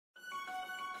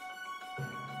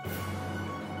Alright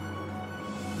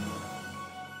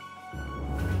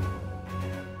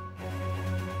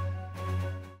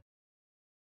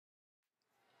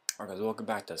guys, welcome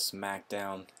back to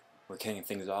SmackDown. We're kicking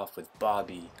things off with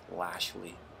Bobby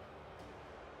Lashley,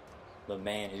 the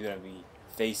man who's going to be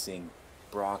facing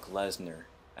Brock Lesnar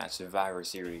at Survivor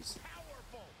Series.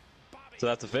 So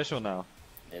that's official now.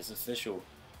 It's official.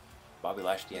 Bobby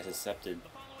Lashley has accepted.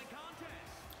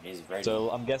 He's ready. So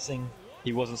I'm guessing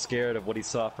he wasn't scared of what he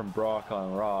saw from Brock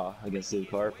on Raw against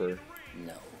Luke Harper.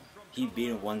 No. He beat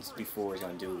him once before, he's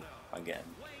going to do it again.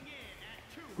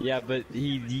 Yeah, but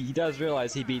he does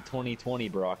realize he beat 2020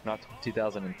 Brock, not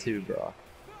 2002 Brock,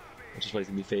 which is what he's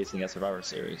going to be facing at Survivor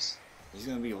Series. He's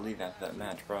going to be leaving after that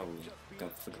match, probably. He's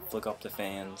going to flick up the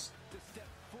fans,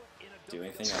 do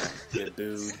anything else, get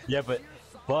booed. Yeah,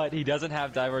 but he doesn't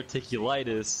have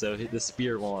diverticulitis, so the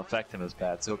spear won't affect him as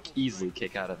bad, so he'll easily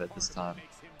kick out of it this time.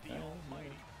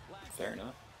 Fair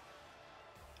enough.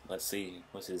 Let's see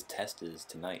what his test is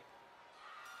tonight.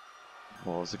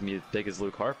 Well, is it going to be as big as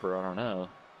Luke Harper? I don't know.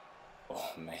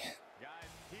 Oh man,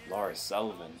 Lars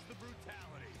Sullivan.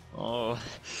 Oh.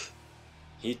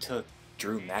 He took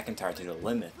Drew McIntyre to the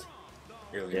limit.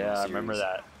 Yeah, I remember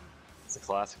that. It's a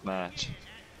classic match.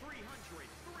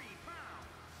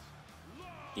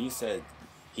 He said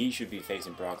he should be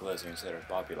facing Brock Lesnar instead of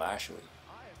Bobby Lashley.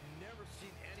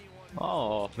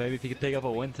 Oh, maybe if he could pick up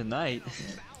a win tonight.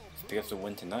 If he picks up the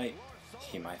win tonight,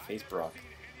 he might face Brock.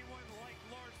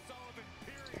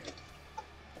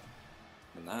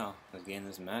 And now, let's get in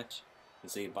this match.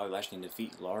 Let's see if Bobby Lashley can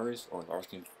defeat Lars, or Lars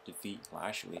can defeat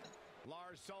Lashley.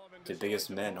 The biggest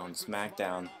men on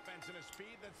SmackDown.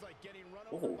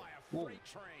 Ooh.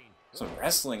 Some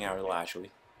wrestling out of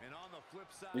Lashley.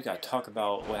 We gotta talk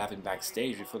about what happened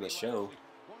backstage before the show.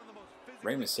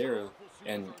 Rey Mysterio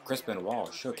and Chris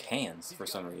Benoit shook hands for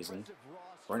some reason.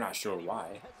 We're not sure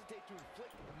why.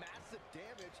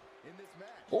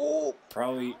 Oh,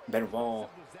 probably Benoit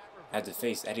had to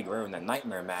face Eddie Guerrero in that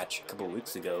Nightmare match a couple of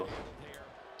weeks ago.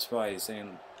 It's probably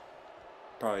saying,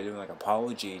 probably doing like an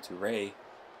apology to Rey.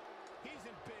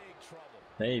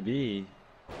 Maybe.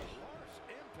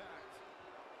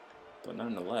 But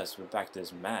nonetheless, we're back to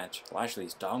this match.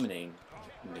 Lashley's dominating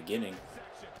in the beginning.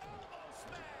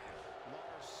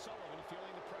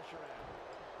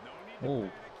 Oh,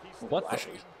 what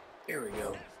Lashley? Here we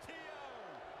go.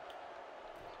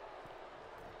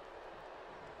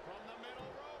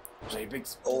 There's a big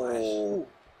splash. Oh,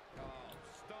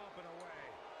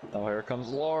 here comes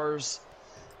Lars.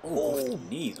 Oh, with the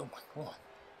knees. Oh my god.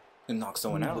 Can knock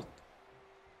someone out.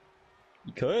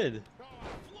 You could.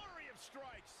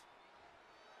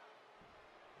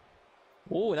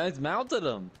 Oh, and he's mounted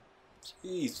him.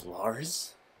 Jeez,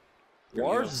 Lars.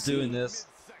 Lars is doing this.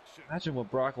 Imagine what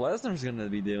Brock Lesnar's gonna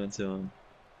be doing to him.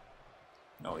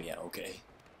 Oh yeah, okay.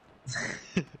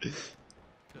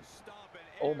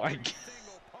 Oh my god.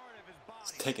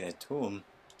 He's taking it to him.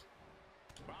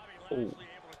 Oh.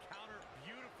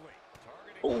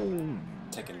 Oh.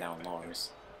 Taking down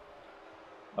Lars.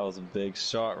 That was a big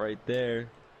shot right there.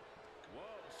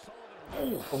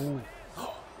 Oh.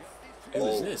 Oh. Who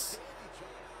is this?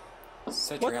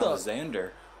 Cedric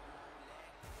Alexander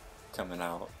coming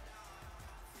out.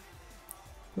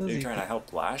 They're trying to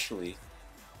help Lashley.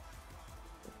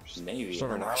 Maybe,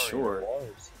 we're not sure.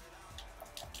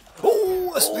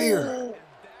 Oh, a spear!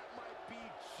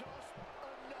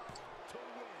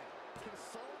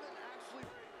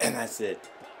 And that's it.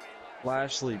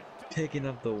 Lashley picking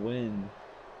up the win.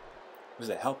 Was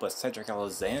to help us, Cedric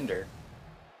Alexander.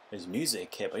 His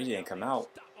music hit, but he didn't come out.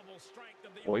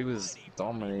 Well, he was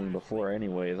dominating before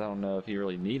anyways. I don't know if he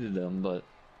really needed him, but...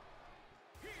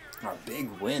 Our big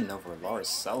win over Lars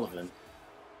Sullivan.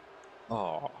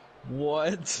 Oh,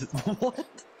 what?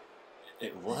 What?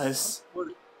 It was.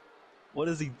 What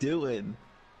is he doing?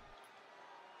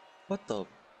 What the?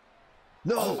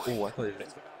 No! Oh, I thought he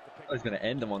was going to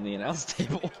end him on the announce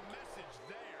table.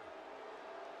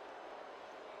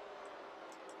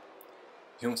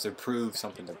 He wants to prove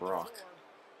something to Brock.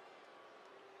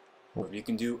 What you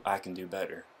can do, I can do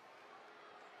better.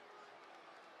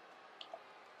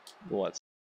 What?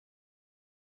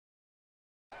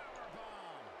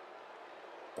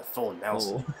 The full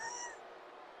Nelson. Oh.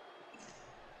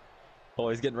 Oh,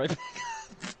 he's getting right back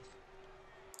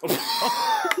up.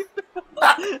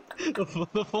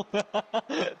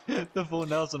 the full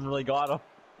Nelson really got him.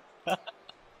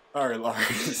 Alright, Lars,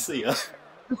 see ya.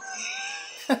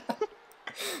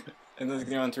 And let's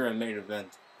get on to our main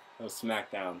event of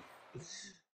SmackDown.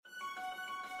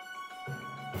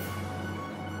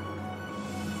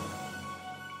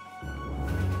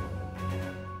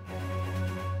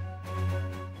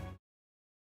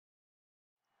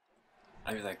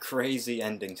 I mean, a crazy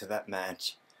ending to that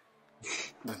match.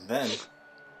 But then,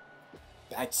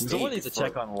 backstage, someone needs to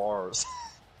check on Lars.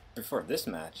 before this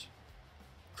match,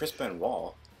 Chris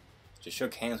Benoit just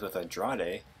shook hands with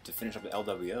Andrade to finish up the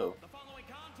LWO.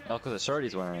 Oh, because the shirt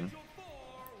he's wearing.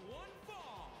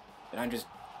 And I just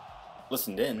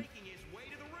listened in.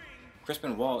 Chris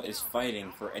Benoit is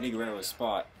fighting for Eddie Guerrero's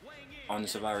spot on the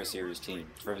Survivor Series team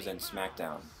to represent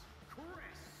SmackDown.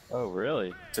 Oh,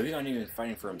 really? So he's not even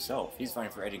fighting for himself. He's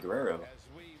fighting for Eddie Guerrero.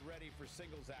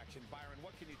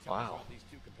 Wow.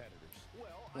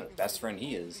 What a best friend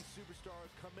he is.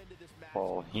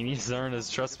 Well, he needs to earn his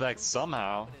trust back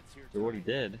somehow. For what he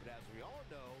did.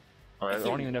 Or I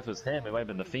don't even know if it was him. It might have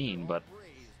been the Fiend, but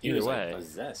He was either way. like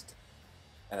possessed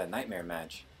at a nightmare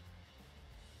match.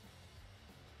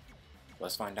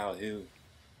 Let's find out who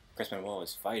Chris Benoit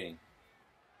is fighting.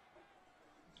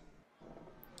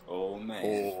 Oh man.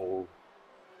 Oh,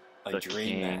 A the dream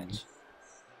king. match.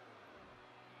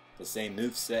 The same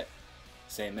moveset,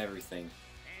 same everything.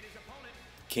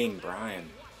 King Bryan,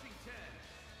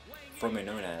 formerly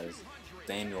known as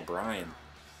Daniel Bryan,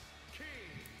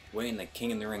 winning the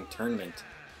King in the Ring tournament.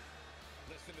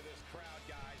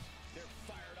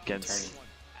 Against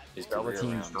His career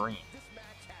Velveteen's around. Dream.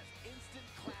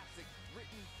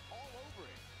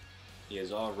 He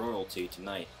is all royalty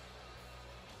tonight.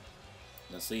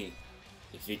 Let's see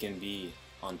if he can be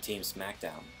on Team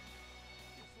SmackDown.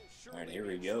 Alright, here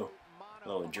we go. A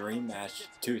little dream match,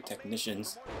 two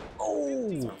technicians. Oh!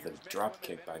 With a drop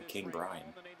kick by King Bryan.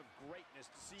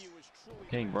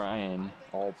 King Bryan,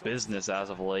 all business as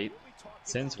of late,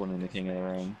 since winning the King of the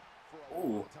Ring.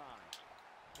 Ooh.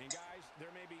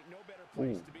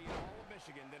 Ooh.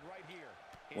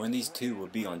 One of these two will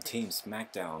be on Team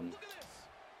SmackDown.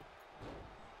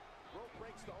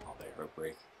 Oh, they rope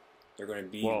break. They're going to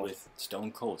be with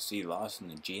Stone Cold Steve Austin,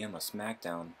 the GM of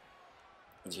SmackDown,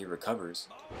 as he recovers.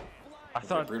 I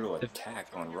thought a brutal attack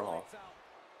on Raw.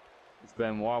 if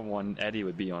Benoit won, Eddie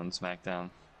would be on SmackDown.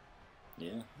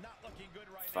 Yeah.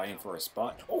 Fighting for a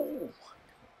spot. Oh!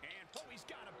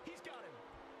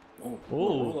 Oh,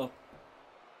 roll up.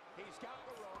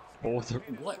 Oh,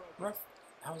 What? Rough?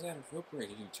 How was that a rope break?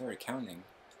 You started counting.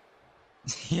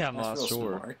 yeah, I'm That's not real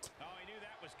sure. smart.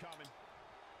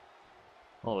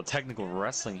 Oh, the technical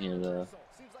wrestling here, though.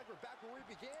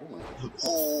 Ooh.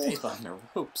 Oh! Face on the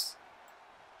ropes.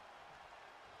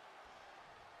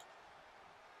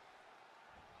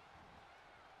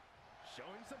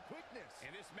 Showing some quickness.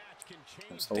 And this match can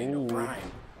change. Daniel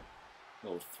Bryan.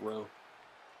 Little throw.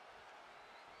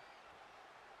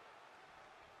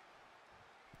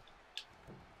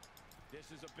 This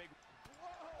is a big.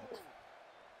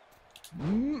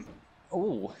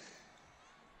 Oh.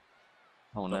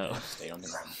 Oh no. Stay on the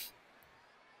ground.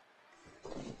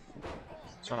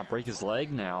 Trying to break his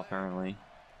leg now, apparently.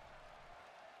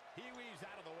 He weaves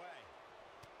out of the way.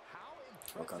 How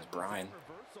Here comes impressive Bryan. was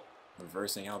that reversal?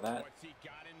 Reversing out that. What's he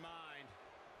got in mind?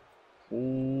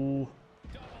 Ooh.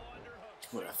 Double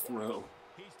underhook. What a throw.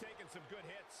 He's taking some good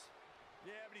hits.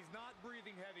 Yeah, but he's not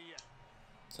breathing heavy yet.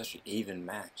 Such an even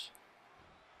match.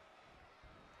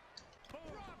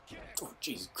 Drop kick. Oh,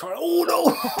 jeez. Oh,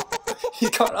 no! He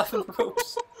caught off the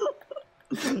ropes.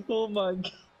 Oh my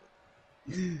god.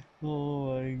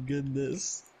 Oh my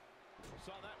goodness.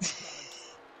 Saw that one coming.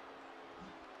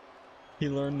 He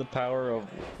learned the power of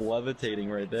levitating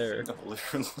right there. No,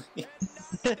 literally. Done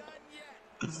yet.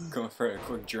 Going for a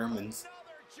quick Germans.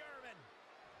 Another German.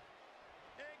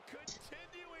 And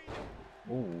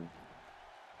continuing. Ooh.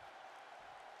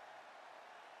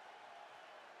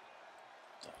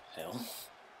 The hell?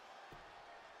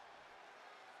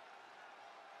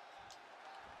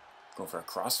 Going for a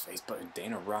crossface, but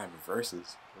Dana Bryan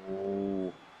reverses. Ooh. Ooh,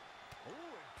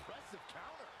 impressive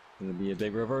counter. Gonna be a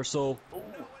big reversal. No,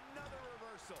 another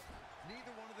reversal.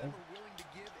 Neither one of them are willing to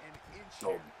give an inch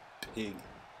Oh, here. big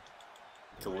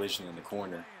collision in the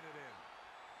corner.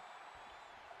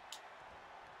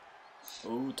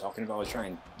 Oh, talking about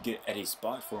trying to get Eddie's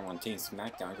spot for him on Team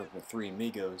SmackDown. Go for the Three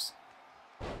Amigos.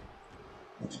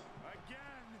 Again,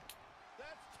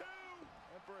 that's two,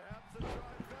 and perhaps a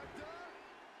trifecta.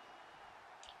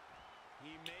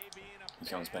 He may be in a Here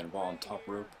comes Benoit on top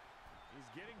rope.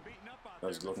 He's getting beaten up out I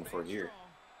was there, looking but for staying here.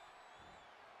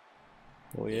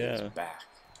 Oh He yeah. is back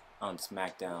on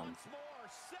SmackDown. strong. Once more,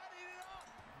 setting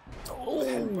it up. Oh,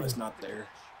 the head was not there.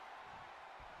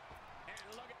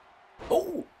 And look at,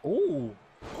 Oh! Ooh.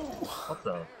 Oh! What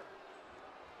the?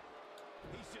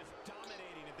 he's just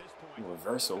dominating at this point.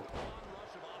 Reversal.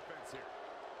 Onrush of offense here.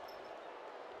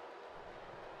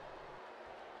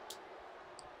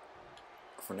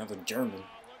 For another German.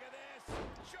 Oh, look at this.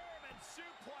 German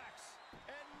suplex.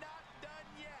 And not done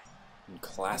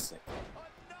Classic.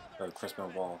 Or Chris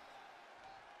Benoit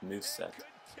moveset.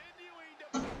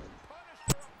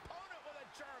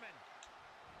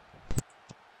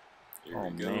 Oh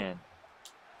man.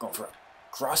 Going for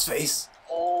a crossface.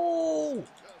 Oh!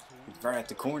 He's right at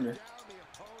the corner.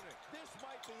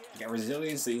 He got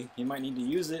resiliency. He might need to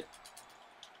use it.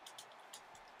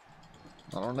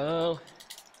 I don't know.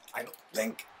 I don't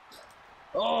think.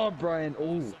 Oh, Brian.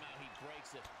 Oh.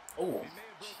 Oh.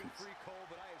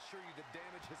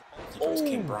 He goes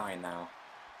King Brian now.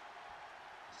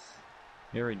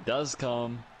 Here he does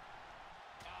come.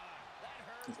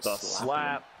 The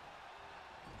slap.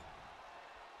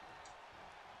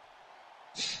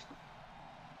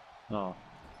 Oh.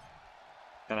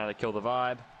 Gonna have to kill the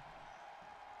vibe.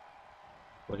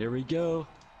 But here we go.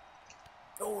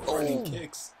 Oh, running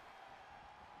kicks.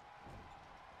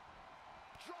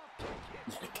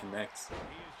 It connects.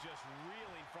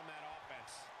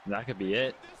 That could be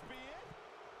it.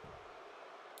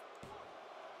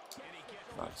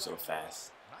 Not so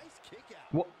fast.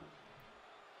 What?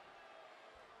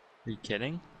 Are you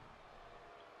kidding?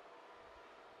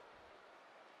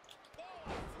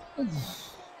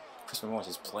 Chris Benoit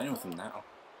is playing with him now.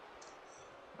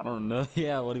 I don't know.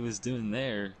 Yeah, what he was doing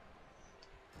there.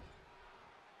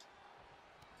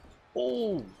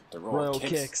 Oh, The royal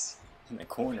kicks. kicks in the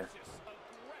corner.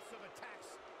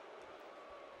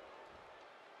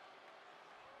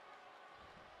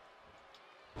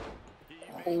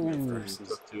 Oh, Versus.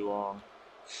 took too long.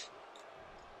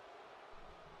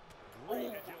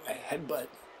 A headbutt.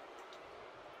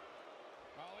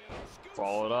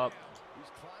 Followed up.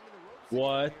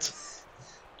 What?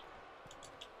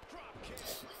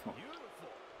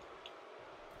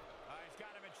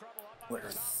 What a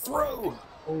throw!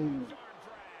 Oh.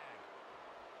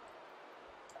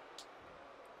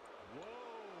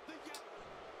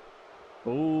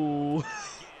 Oh.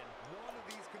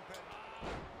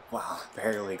 Wow,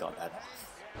 barely got that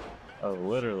off. Oh,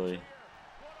 literally.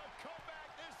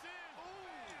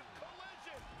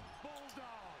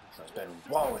 It's been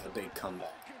wow with a big comeback.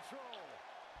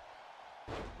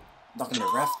 Knocking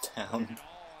the ref down.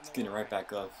 He's getting right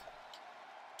back up.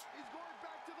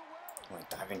 Like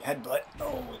diving headbutt.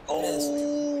 Oh,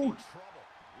 Oh.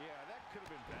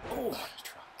 Oh,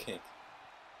 drop kick.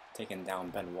 Taking down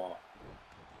Benoit.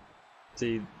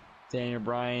 See, Daniel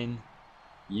Bryan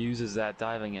uses that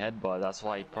diving headbutt. That's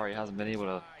why he probably hasn't been able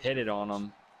to hit it on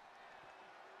him.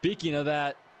 Speaking of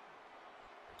that.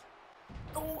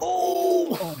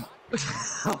 Oh!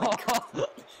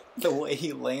 The way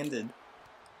he landed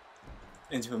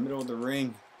into the middle of the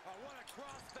ring.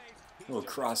 A little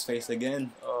crossface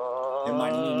again. He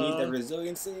might need that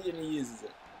resiliency, and he uses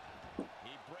it.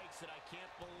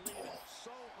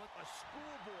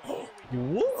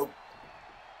 Whoa.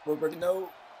 Robert, no.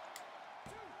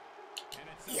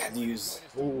 He had to use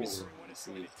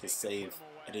resiliency to save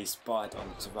at a spot on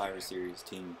the Survivor Series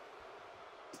team.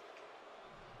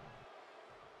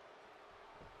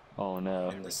 Oh no.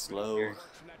 And the slow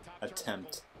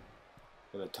attempt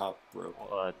for the top rope.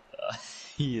 What?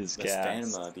 He is The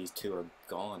gassed. stamina, these two are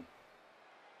gone.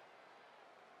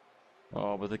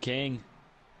 Oh, but the king.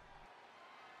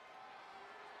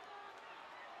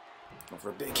 Going for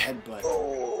a big headbutt.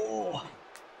 Oh.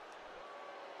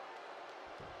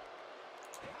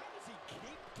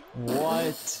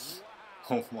 What?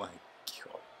 Oh my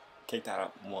god. Kicked that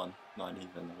up one, not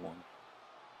even one.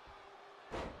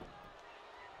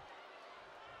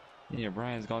 Yeah,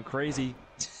 Brian's gone crazy.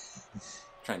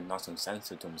 Trying to knock some sense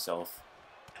into himself.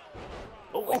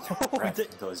 Oh,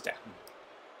 ref goes down.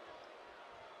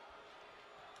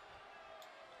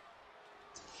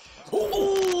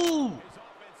 Oh!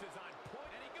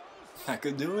 I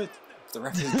could do it. The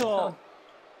ref is Oh. down.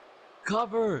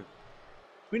 Cover!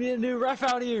 We need a new ref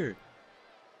out here.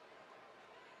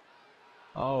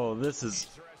 Oh, this is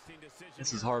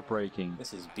heartbreaking.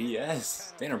 This is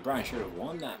BS. Daniel Bryan should have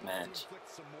won that match.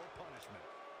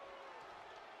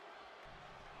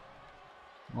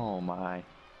 Oh my.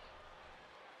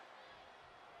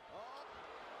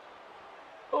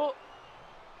 Oh!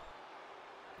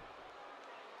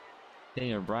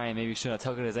 Daniel Bryan maybe should have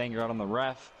taken his anger out on the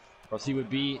ref, or else he would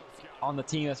be on the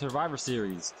team at Survivor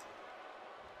Series.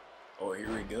 Oh,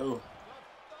 here we go.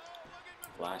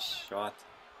 Last shot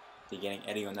to getting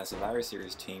Eddie on that Survivor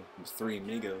Series team with 3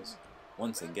 amigos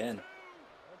once again.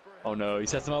 Oh no, he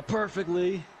sets him up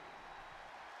perfectly.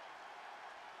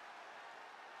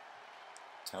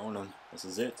 Telling him this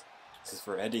is it. This is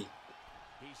for Eddie.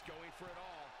 He's going for it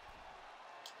all.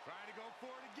 Trying to go for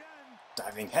it again.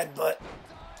 Diving headbutt.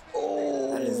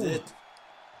 Oh, that is it.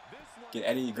 Get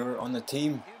Eddie Guerrero on the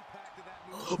team.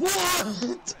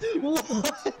 What?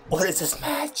 What? What is this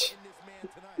match?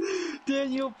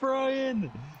 Daniel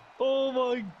Bryan! Oh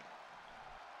my...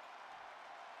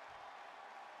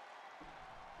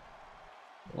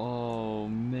 Oh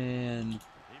man.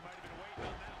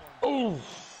 Oh!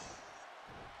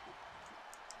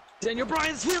 Daniel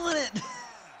Bryan's feeling it!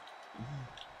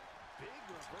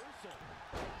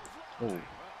 Oh.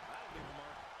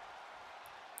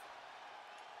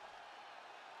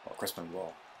 Oh, Chris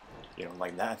Benoit. You don't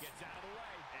like that?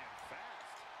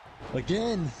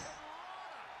 Again!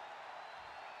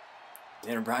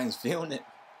 Daniel Bryan's feeling it.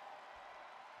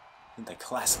 The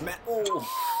classic match. Oh!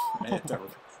 Man,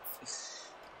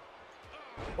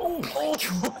 oh my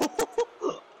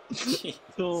god!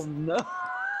 Oh no!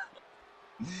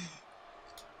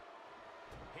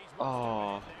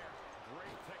 Oh.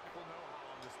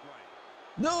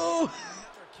 No!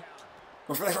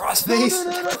 Go for the crossface!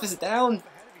 No. The ref is down!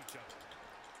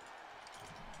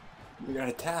 We got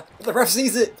a tap. The ref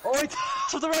sees it! Oh,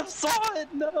 so the ref saw it!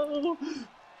 No!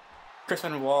 Chris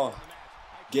Benoit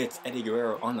gets Eddie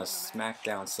Guerrero on the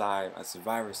SmackDown side, a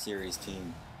Survivor Series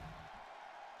team.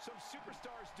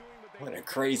 What a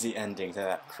crazy ending to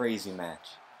that crazy match.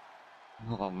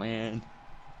 Oh man.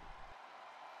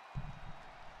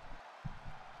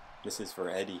 This is for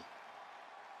Eddie.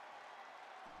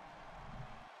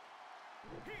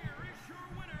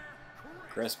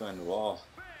 Chris Benoit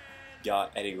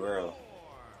got Eddie Guerrero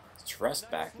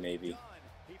trust back, maybe.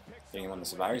 Getting him on the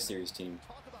Survivor Series team.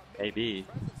 Maybe.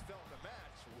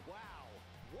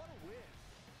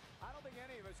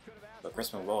 But Chris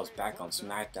Benoit is back on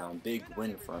SmackDown. Big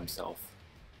win for himself.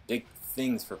 Big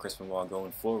things for Chris Benoit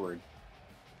going forward.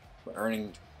 But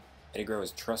earning Eddie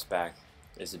Guerrero's trust back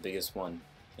is the biggest one.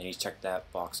 And he's checked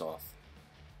that box off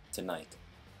tonight.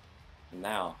 And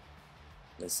now,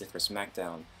 that's it for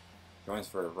SmackDown. Join us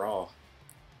for Raw.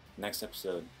 Next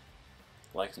episode.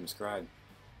 Like and subscribe.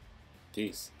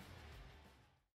 Peace.